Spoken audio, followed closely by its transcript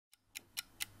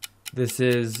This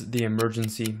is the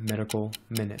Emergency Medical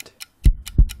Minute.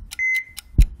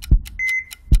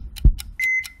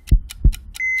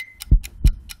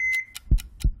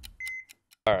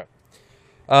 All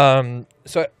right.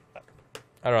 So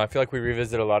I don't know. I feel like we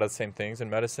revisit a lot of the same things in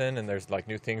medicine, and there's like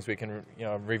new things we can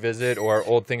revisit, or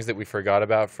old things that we forgot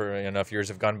about for enough years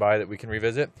have gone by that we can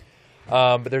revisit.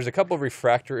 But there's a couple of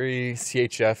refractory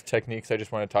CHF techniques I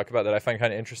just want to talk about that I find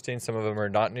kind of interesting. Some of them are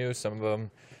not new. Some of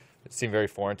them seem very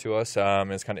foreign to us.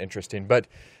 It's kind of interesting. But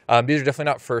these are definitely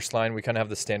not first line. We kind of have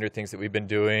the standard things that we've been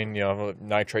doing.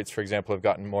 Nitrates, for example, have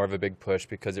gotten more of a big push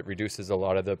because it reduces a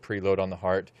lot of the preload on the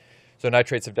heart. So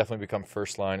nitrates have definitely become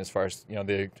first line as far as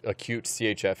the acute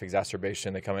CHF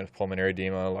exacerbation. They come in with pulmonary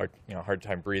edema, hard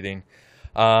time breathing.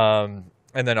 And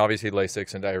then obviously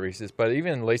Lasix and diuresis. But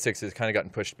even Lasix has kind of gotten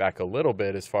pushed back a little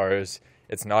bit as far as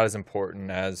it's not as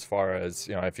important as far as,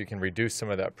 if you can reduce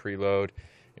some of that preload,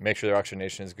 make sure their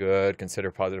oxygenation is good, consider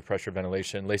positive pressure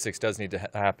ventilation. Lasix does need to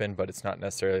happen, but it's not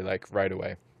necessarily like right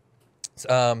away.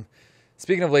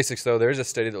 Speaking of Lasix, though, there's a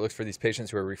study that looks for these patients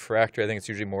who are refractory. I think it's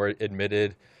usually more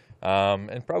admitted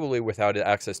and probably without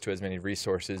access to as many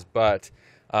resources. But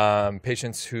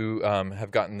patients who have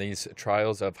gotten these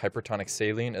trials of hypertonic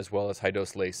saline as well as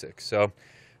high-dose Lasix. So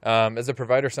as a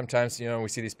provider, sometimes, we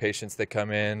see these patients that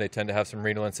come in, they tend to have some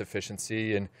renal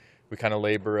insufficiency, and we kind of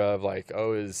labor of like,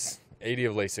 oh, is 80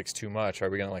 of Lasix too much? Are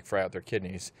we going to fry out their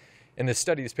kidneys? In this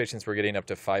study, these patients were getting up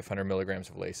to 500 milligrams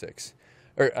of Lasix.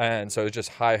 And so it's just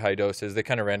high doses. They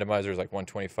kind of randomize. There's like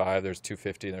 125, there's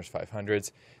 250, and there's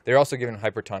 500s. They're also given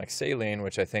hypertonic saline,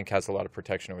 which I think has a lot of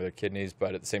protection over their kidneys,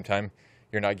 but at the same time,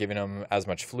 you're not giving them as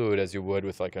much fluid as you would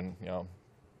with like a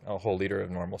whole liter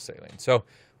of normal saline. So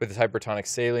with this hypertonic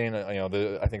saline,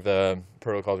 I think the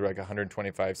protocols were like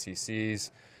 125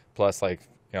 cc's plus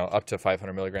up to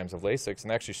 500 milligrams of Lasix, and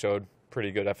they actually showed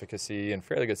pretty good efficacy and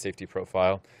fairly good safety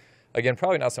profile. Again,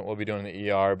 probably not something we'll be doing in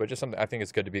the ER, but just something I think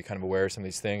it's good to be kind of aware of some of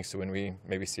these things. So when we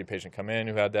maybe see a patient come in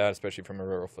who had that, especially from a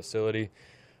rural facility,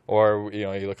 or you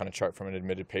look on a chart from an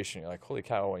admitted patient, you're like, holy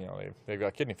cow, they've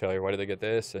got kidney failure. Why did they get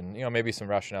this? And maybe some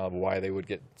rationale of why they would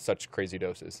get such crazy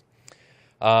doses.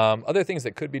 Other things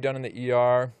that could be done in the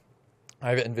ER,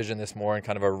 I envision this more in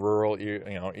kind of a rural,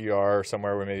 ER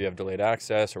somewhere where maybe you have delayed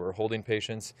access or we're holding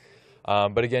patients.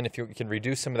 But again, if you can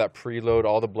reduce some of that preload,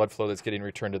 all the blood flow that's getting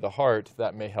returned to the heart,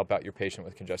 that may help out your patient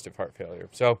with congestive heart failure.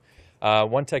 So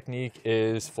one technique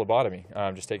is phlebotomy,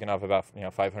 just taking off about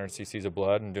 500 cc's of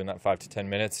blood and doing that 5 to 10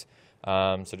 minutes.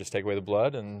 So just take away the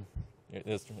blood, and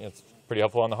it's pretty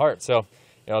helpful on the heart. So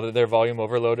they're volume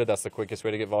overloaded. That's the quickest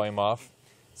way to get volume off.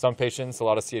 Some patients, a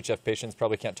lot of CHF patients,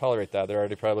 probably can't tolerate that. They're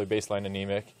already probably baseline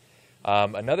anemic.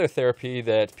 Another therapy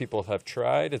that people have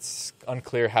tried, it's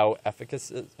unclear how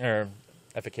efficacious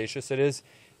it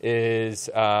is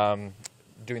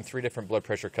doing 3 different blood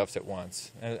pressure cuffs at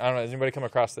once. And I don't know, has anybody come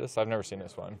across this? I've never seen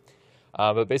this one.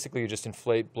 But basically you just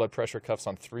inflate blood pressure cuffs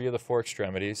on 3 of the 4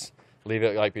 extremities, leave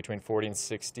it like between 40 and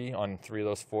 60 on 3 of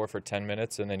those 4 for 10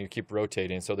 minutes, and then you keep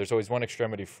rotating. So there's always one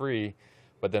extremity free,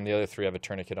 but then the other 3 have a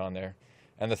tourniquet on there.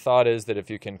 And the thought is that if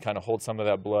you can kind of hold some of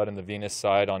that blood in the venous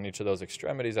side on each of those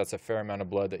extremities, that's a fair amount of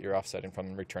blood that you're offsetting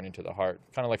from returning to the heart.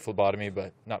 Kind of like phlebotomy,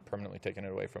 but not permanently taking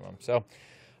it away from them. So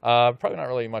probably not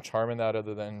really much harm in that,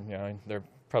 other than they're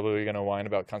probably going to whine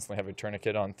about constantly having a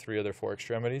tourniquet on 3 of their 4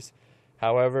 extremities.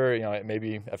 However, it may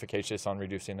be efficacious on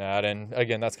reducing that. And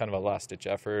again, that's kind of a last-ditch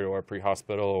effort or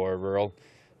pre-hospital or rural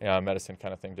medicine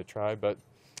kind of thing to try. But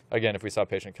again, if we saw a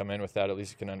patient come in with that, at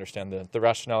least you can understand the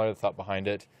rationale or the thought behind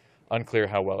it. Unclear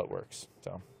how well it works.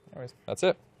 So anyways, that's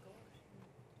it.